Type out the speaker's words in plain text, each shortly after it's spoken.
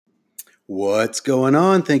What's going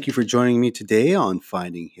on? Thank you for joining me today on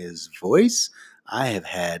Finding His Voice. I have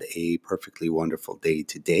had a perfectly wonderful day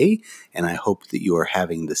today, and I hope that you are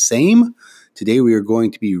having the same. Today we are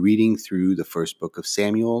going to be reading through the first book of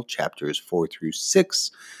Samuel, chapters 4 through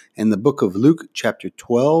 6, and the book of Luke, chapter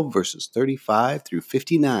 12, verses 35 through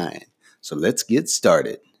 59. So let's get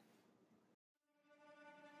started.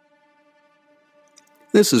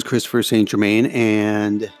 This is Christopher St. Germain,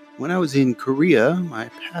 and when I was in Korea, my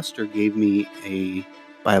pastor gave me a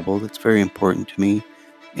Bible that's very important to me,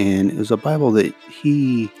 and it was a Bible that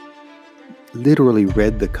he literally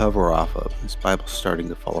read the cover off of. This Bible's starting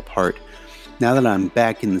to fall apart. Now that I'm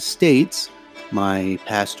back in the States, my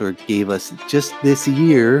pastor gave us just this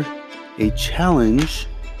year a challenge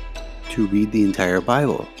to read the entire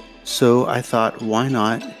Bible. So I thought, why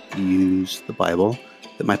not use the Bible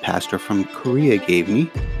that my pastor from Korea gave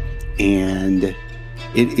me? And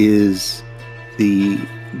it is the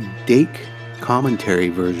Dake commentary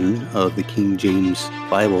version of the King James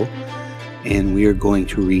Bible, and we are going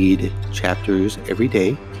to read chapters every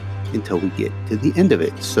day until we get to the end of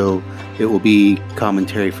it. So it will be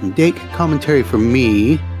commentary from Dake, commentary from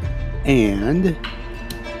me, and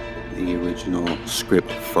the original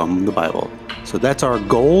script from the Bible. So that's our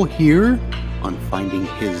goal here on Finding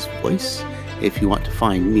His Voice. If you want to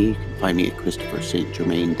find me, you can find me at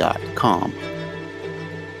ChristopherSt.Germain.com.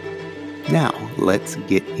 Now, let's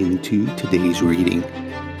get into today's reading.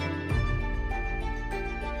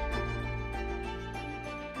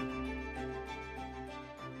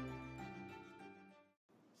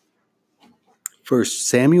 First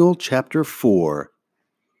Samuel chapter 4.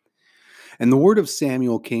 And the word of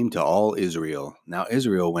Samuel came to all Israel. Now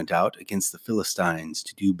Israel went out against the Philistines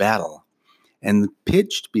to do battle, and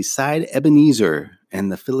pitched beside Ebenezer, and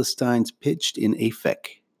the Philistines pitched in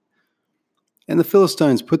Aphek. And the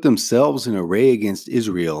Philistines put themselves in array against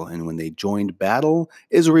Israel, and when they joined battle,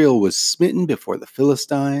 Israel was smitten before the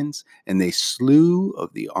Philistines, and they slew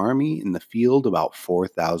of the army in the field about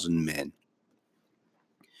 4,000 men.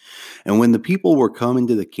 And when the people were come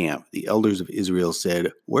into the camp, the elders of Israel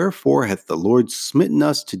said, Wherefore hath the Lord smitten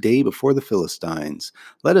us today before the Philistines?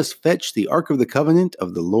 Let us fetch the ark of the covenant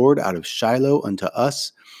of the Lord out of Shiloh unto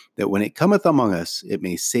us, that when it cometh among us, it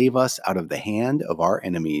may save us out of the hand of our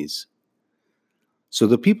enemies. So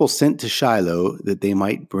the people sent to Shiloh, that they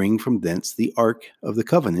might bring from thence the ark of the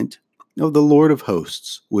covenant of the Lord of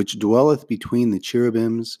hosts, which dwelleth between the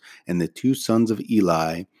cherubims, and the two sons of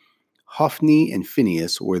Eli, Hophni and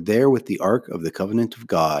Phinehas, were there with the ark of the covenant of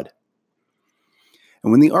God.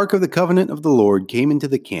 And when the ark of the covenant of the Lord came into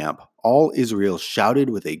the camp, all Israel shouted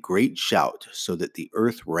with a great shout, so that the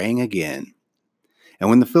earth rang again. And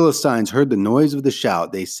when the Philistines heard the noise of the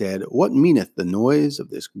shout, they said, What meaneth the noise of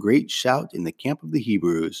this great shout in the camp of the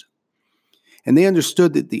Hebrews? And they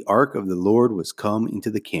understood that the ark of the Lord was come into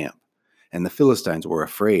the camp. And the Philistines were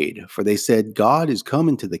afraid, for they said, God is come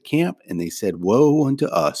into the camp. And they said, Woe unto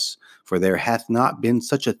us, for there hath not been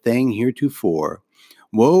such a thing heretofore.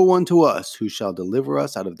 Woe unto us, who shall deliver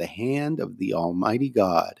us out of the hand of the Almighty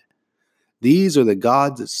God? These are the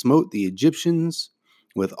gods that smote the Egyptians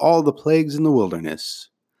with all the plagues in the wilderness.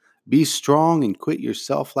 Be strong and quit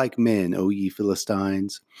yourself like men, O ye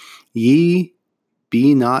Philistines. Ye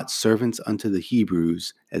be not servants unto the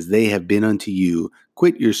Hebrews, as they have been unto you.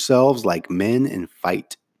 Quit yourselves like men and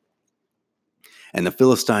fight. And the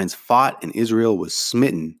Philistines fought, and Israel was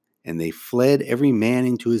smitten, and they fled every man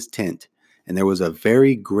into his tent. And there was a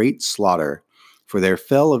very great slaughter, for there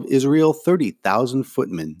fell of Israel 30,000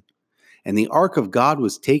 footmen. And the ark of God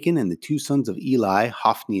was taken, and the two sons of Eli,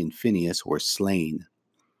 Hophni and Phinehas, were slain.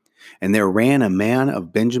 And there ran a man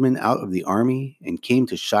of Benjamin out of the army, and came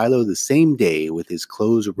to Shiloh the same day with his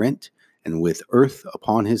clothes rent, and with earth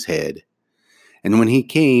upon his head. And when he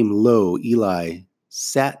came, lo, Eli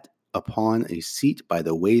sat upon a seat by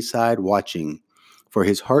the wayside watching, for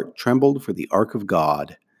his heart trembled for the ark of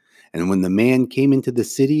God. And when the man came into the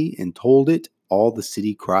city and told it, all the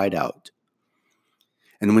city cried out.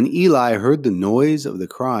 And when Eli heard the noise of the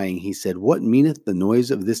crying, he said, What meaneth the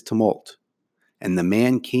noise of this tumult? And the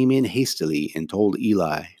man came in hastily and told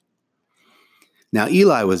Eli. Now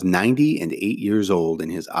Eli was 98 years old,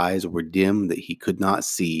 and his eyes were dim that he could not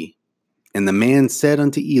see. And the man said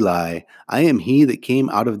unto Eli, I am he that came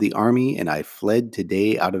out of the army, and I fled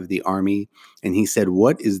today out of the army. And he said,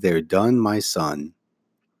 What is there done, my son?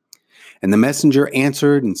 And the messenger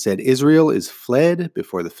answered and said, Israel is fled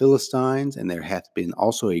before the Philistines, and there hath been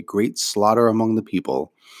also a great slaughter among the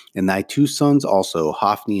people. And thy two sons also,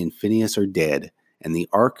 Hophni and Phinehas, are dead, and the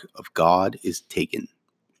ark of God is taken.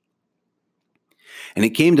 And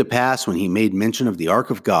it came to pass when he made mention of the ark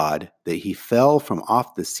of God that he fell from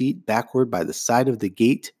off the seat backward by the side of the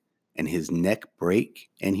gate, and his neck brake,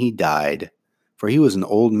 and he died. For he was an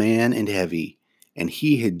old man and heavy, and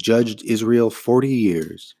he had judged Israel 40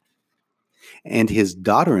 years. And his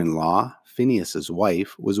daughter-in-law, Phinehas'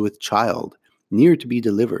 wife, was with child, near to be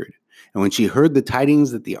delivered. And when she heard the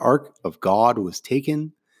tidings that the ark of God was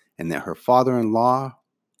taken, and that her father-in-law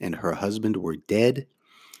and her husband were dead,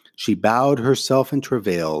 she bowed herself and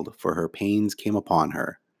travailed, for her pains came upon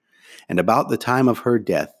her. And about the time of her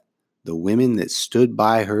death, the women that stood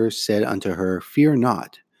by her said unto her, Fear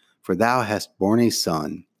not, for thou hast borne a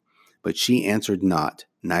son. But she answered not,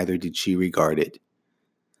 neither did she regard it.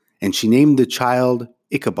 And she named the child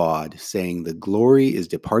Ichabod, saying, The glory is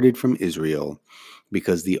departed from Israel,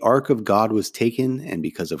 because the ark of God was taken, and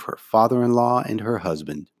because of her father-in-law and her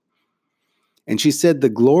husband. And she said, The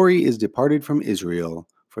glory is departed from Israel,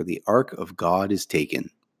 for the ark of God is taken.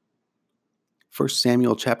 1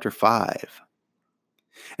 Samuel chapter 5.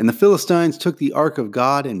 And the Philistines took the ark of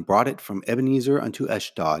God and brought it from Ebenezer unto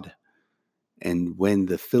Ashdod. And when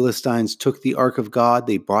the Philistines took the ark of God,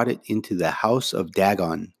 they brought it into the house of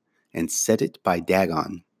Dagon, and set it by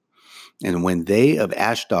Dagon. And when they of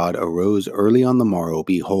Ashdod arose early on the morrow,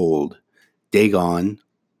 behold, Dagon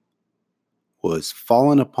was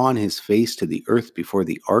fallen upon his face to the earth before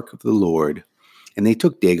the ark of the Lord. And they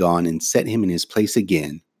took Dagon and set him in his place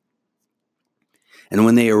again. And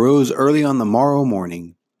when they arose early on the morrow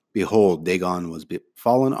morning, behold, Dagon was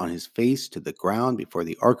fallen on his face to the ground before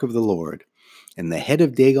the ark of the Lord. And the head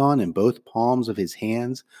of Dagon and both palms of his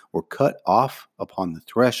hands were cut off upon the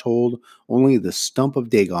threshold. Only the stump of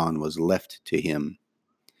Dagon was left to him.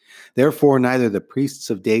 Therefore neither the priests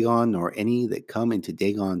of Dagon nor any that come into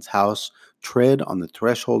Dagon's house tread on the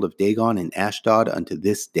threshold of Dagon in Ashdod unto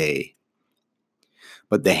this day.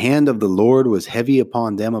 But the hand of the Lord was heavy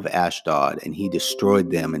upon them of Ashdod, and he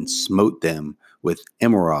destroyed them and smote them with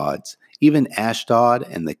emerods, even Ashdod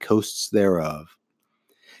and the coasts thereof.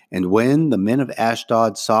 And when the men of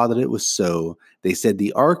Ashdod saw that it was so, they said,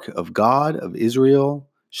 The ark of God of Israel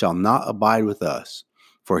shall not abide with us,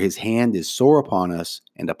 for his hand is sore upon us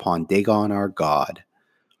and upon Dagon our God.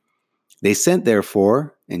 They sent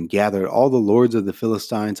therefore and gathered all the lords of the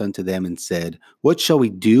Philistines unto them and said, What shall we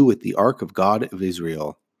do with the ark of God of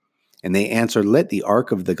Israel? And they answered, Let the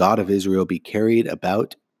ark of the God of Israel be carried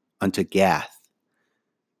about unto Gath.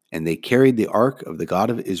 And they carried the ark of the God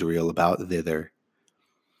of Israel about thither.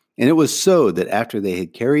 And it was so that after they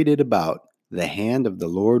had carried it about, the hand of the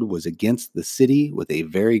Lord was against the city with a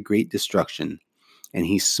very great destruction. And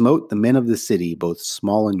he smote the men of the city, both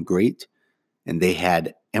small and great, and they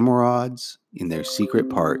had emerods in their secret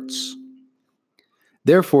parts.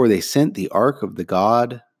 Therefore they sent the ark of the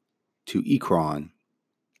God to Ekron.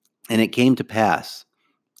 And it came to pass,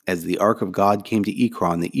 as the ark of God came to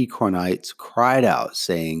Ekron, the Ekronites cried out,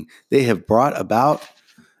 saying, They have brought about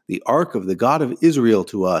the ark of the God of Israel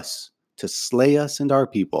to us, to slay us and our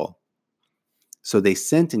people. So they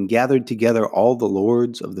sent and gathered together all the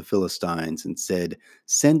lords of the Philistines, and said,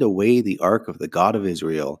 Send away the ark of the God of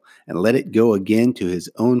Israel, and let it go again to his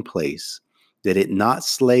own place, that it not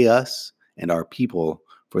slay us and our people,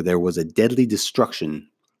 for there was a deadly destruction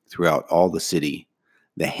throughout all the city.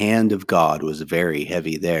 The hand of God was very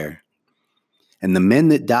heavy there. And the men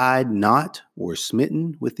that died not were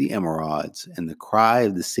smitten with the emerods, and the cry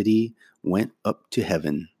of the city went up to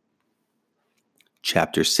heaven.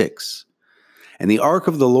 Chapter 6. And the ark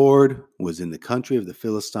of the Lord was in the country of the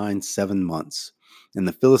Philistines 7 months. And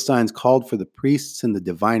the Philistines called for the priests and the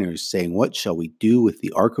diviners, saying, What shall we do with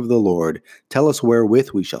the ark of the Lord? Tell us wherewith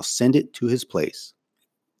we shall send it to his place.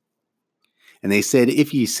 And they said,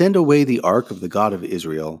 If ye send away the ark of the God of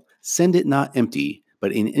Israel, send it not empty,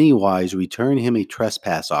 but in any wise return him a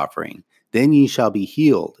trespass offering. Then ye shall be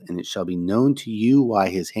healed, and it shall be known to you why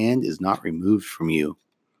his hand is not removed from you.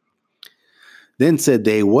 Then said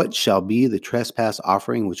they, What shall be the trespass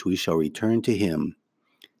offering which we shall return to him?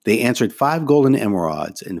 They answered, 5 golden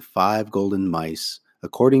emerods and 5 golden mice,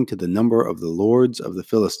 according to the number of the lords of the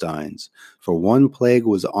Philistines. For one plague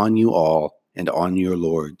was on you all, and on your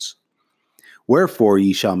lords. Wherefore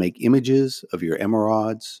ye shall make images of your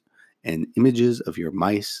emerods, and images of your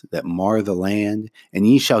mice that mar the land, and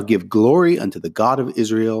ye shall give glory unto the God of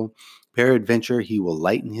Israel. Peradventure he will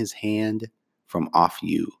lighten his hand from off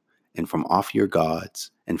you, and from off your gods,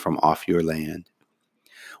 and from off your land.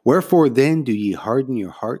 Wherefore then do ye harden your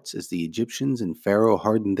hearts as the Egyptians and Pharaoh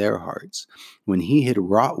hardened their hearts? When he had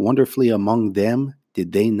wrought wonderfully among them,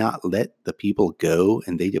 did they not let the people go,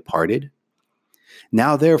 and they departed?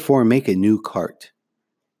 Now therefore make a new cart,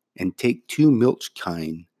 and take 2 milch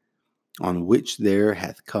kine on which there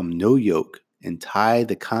hath come no yoke, and tie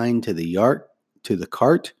the kine to the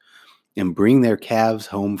cart, and bring their calves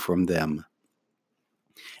home from them.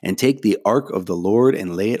 And take the ark of the Lord,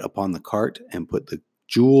 and lay it upon the cart, and put the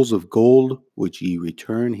jewels of gold, which ye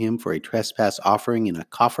return him for a trespass offering, in a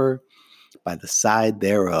coffer by the side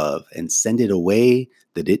thereof, and send it away,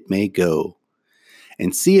 that it may go.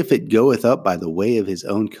 And see if it goeth up by the way of his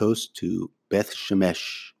own coast to Beth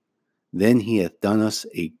Shemesh. Then he hath done us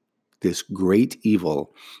this great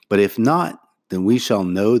evil. But if not, then we shall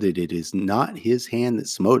know that it is not his hand that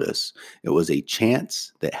smote us. It was a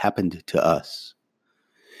chance that happened to us.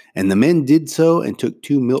 And the men did so, and took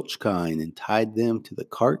 2 milch kine, and tied them to the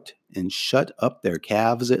cart, and shut up their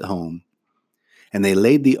calves at home. And they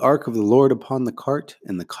laid the ark of the Lord upon the cart,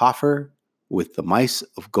 and the coffer, with the mice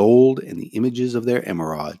of gold, and the images of their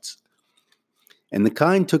emerods. And the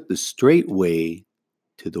kine took the straight way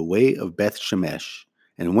to the way of Beth Shemesh,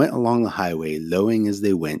 and went along the highway, lowing as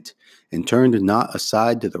they went, and turned not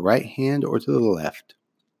aside to the right hand or to the left.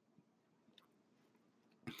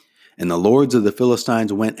 And the lords of the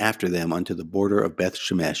Philistines went after them unto the border of Beth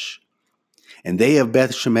Shemesh. And they of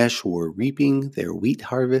Beth Shemesh were reaping their wheat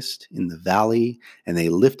harvest in the valley, and they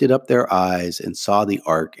lifted up their eyes and saw the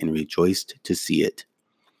ark, and rejoiced to see it.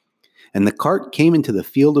 And the cart came into the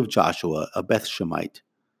field of Joshua, a Bethshemite,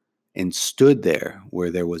 and stood there where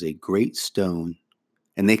there was a great stone.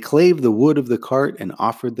 And they clave the wood of the cart, and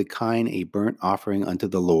offered the kine a burnt offering unto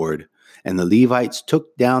the Lord. And the Levites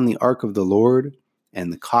took down the ark of the Lord,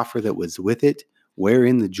 and the coffer that was with it,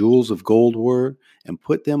 wherein the jewels of gold were, and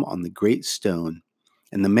put them on the great stone.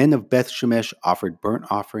 And the men of Beth Shemesh offered burnt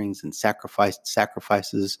offerings and sacrificed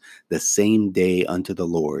sacrifices the same day unto the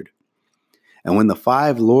Lord. And when the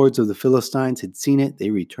 5 lords of the Philistines had seen it, they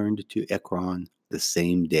returned to Ekron the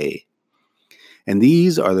same day. And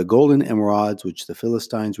these are the golden emerods which the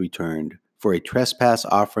Philistines returned, for a trespass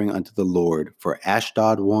offering unto the Lord, for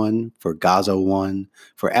Ashdod 1, for Gaza 1,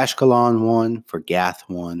 for Ashkelon 1, for Gath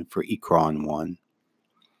 1, for Ekron 1.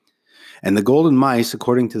 And the golden mice,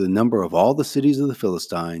 according to the number of all the cities of the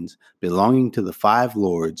Philistines, belonging to the 5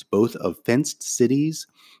 lords, both of fenced cities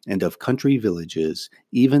and of country villages,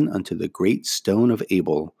 even unto the great stone of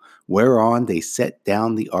Abel, whereon they set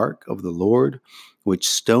down the ark of the Lord, which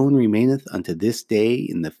stone remaineth unto this day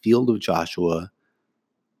in the field of Joshua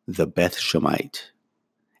the Bethshemite.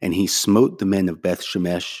 And he smote the men of Beth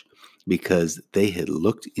Shemesh, because they had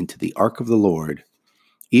looked into the ark of the Lord.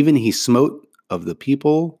 Even he smote of the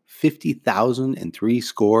people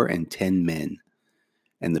 50,060 men.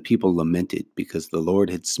 And the people lamented, because the Lord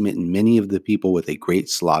had smitten many of the people with a great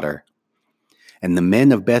slaughter. And the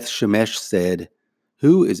men of Beth Shemesh said,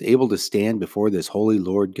 Who is able to stand before this holy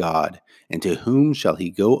Lord God, and to whom shall he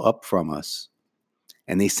go up from us?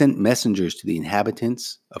 And they sent messengers to the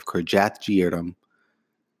inhabitants of Kirjath-jearim,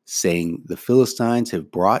 saying, The Philistines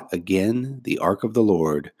have brought again the ark of the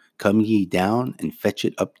Lord. Come ye down and fetch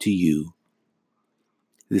it up to you.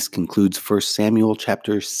 This concludes 1 Samuel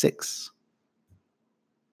chapter 6.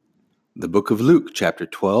 The book of Luke chapter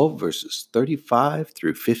 12, verses 35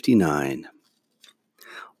 through 59.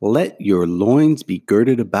 Let your loins be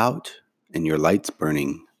girded about, and your lights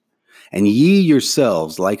burning. And ye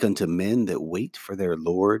yourselves like unto men that wait for their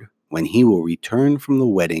Lord, when he will return from the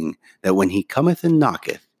wedding, that when he cometh and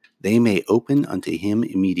knocketh, they may open unto him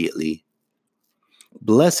immediately.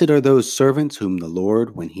 Blessed are those servants whom the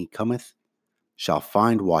Lord, when he cometh, shall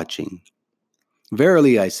find watching.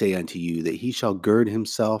 Verily I say unto you, that he shall gird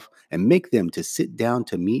himself, and make them to sit down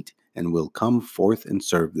to meat, and will come forth and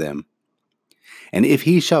serve them. And if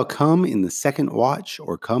he shall come in the 2nd watch,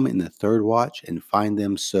 or come in the 3rd watch, and find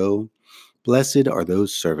them so, blessed are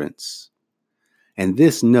those servants. And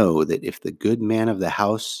this know, that if the good man of the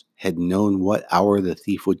house had known what hour the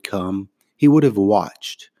thief would come, he would have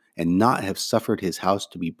watched, and not have suffered his house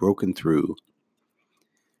to be broken through.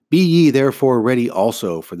 Be ye therefore ready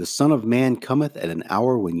also, for the Son of Man cometh at an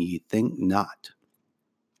hour when ye think not.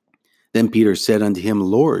 Then Peter said unto him,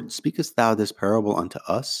 Lord, speakest thou this parable unto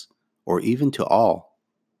us, or even to all?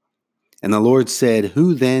 And the Lord said,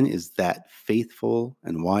 Who then is that faithful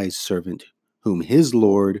and wise servant, whom his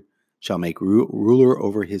Lord shall make ruler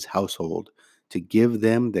over his household, to give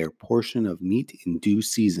them their portion of meat in due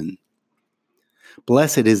season?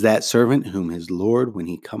 Blessed is that servant whom his Lord, when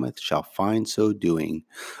he cometh, shall find so doing.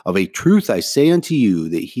 Of a truth I say unto you,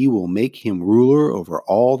 that he will make him ruler over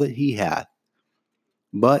all that he hath.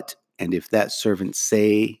 And if that servant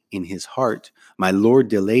say in his heart, My Lord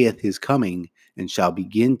delayeth his coming, and shall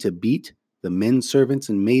begin to beat the men servants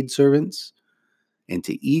and maidservants, and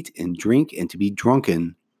to eat and drink and to be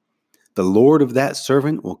drunken, the Lord of that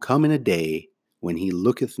servant will come in a day when he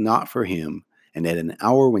looketh not for him, and at an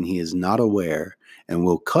hour when he is not aware, and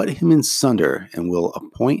will cut him in sunder, and will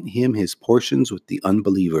appoint him his portions with the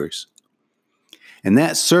unbelievers. And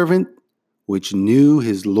that servant which knew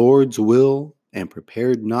his Lord's will, and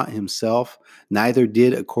prepared not himself, neither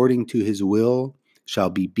did according to his will, shall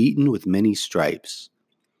be beaten with many stripes.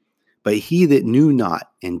 But he that knew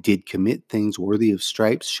not, and did commit things worthy of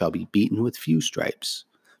stripes, shall be beaten with few stripes.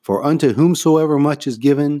 For unto whomsoever much is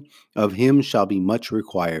given, of him shall be much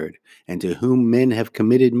required, and to whom men have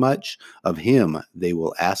committed much, of him they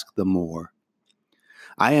will ask the more.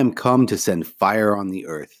 I am come to send fire on the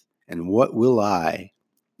earth, and what will I,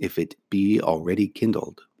 if it be already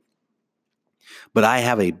kindled? But I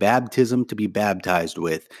have a baptism to be baptized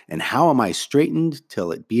with, and how am I straitened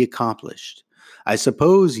till it be accomplished? I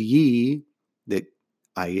suppose ye that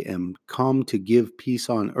I am come to give peace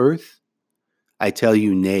on earth? I tell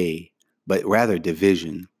you, nay, but rather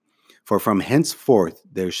division. For from henceforth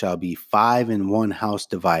there shall be 5 in one house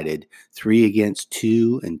divided, 3 against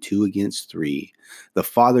 2, and 2 against 3. The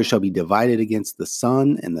father shall be divided against the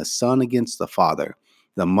son, and the son against the father.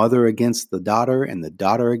 The mother against the daughter, and the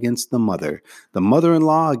daughter against the mother. The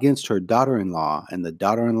mother-in-law against her daughter-in-law, and the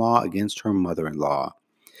daughter-in-law against her mother-in-law.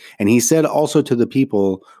 And he said also to the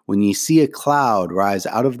people, when ye see a cloud rise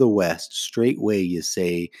out of the west, straightway ye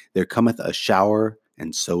say, there cometh a shower,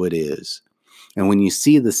 and so it is. And when ye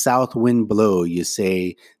see the south wind blow, ye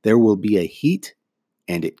say, there will be a heat,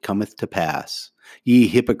 and it cometh to pass. Ye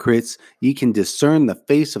hypocrites, ye can discern the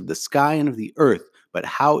face of the sky and of the earth, but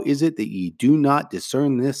how is it that ye do not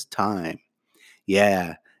discern this time?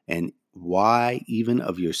 Yea, and why even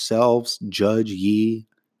of yourselves judge ye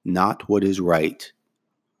not what is right?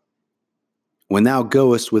 When thou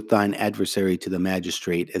goest with thine adversary to the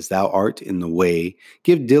magistrate, as thou art in the way,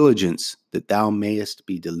 give diligence that thou mayest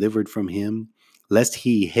be delivered from him, lest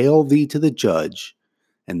he hale thee to the judge,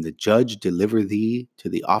 and the judge deliver thee to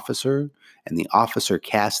the officer, and the officer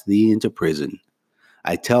cast thee into prison.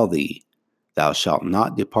 I tell thee, thou shalt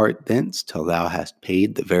not depart thence till thou hast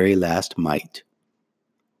paid the very last mite.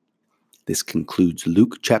 This concludes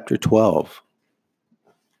Luke chapter 12.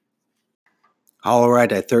 All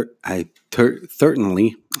right, I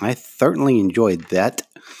certainly enjoyed that.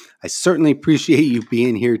 I certainly appreciate you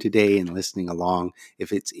being here today and listening along.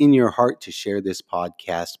 If it's in your heart to share this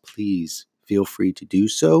podcast, please feel free to do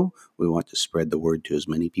so. We want to spread the word to as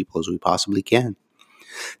many people as we possibly can.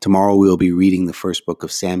 Tomorrow we'll be reading the first book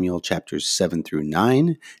of Samuel, chapters 7 through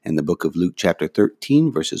 9, and the book of Luke, chapter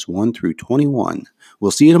 13, verses 1 through 21. We'll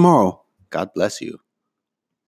see you tomorrow. God bless you.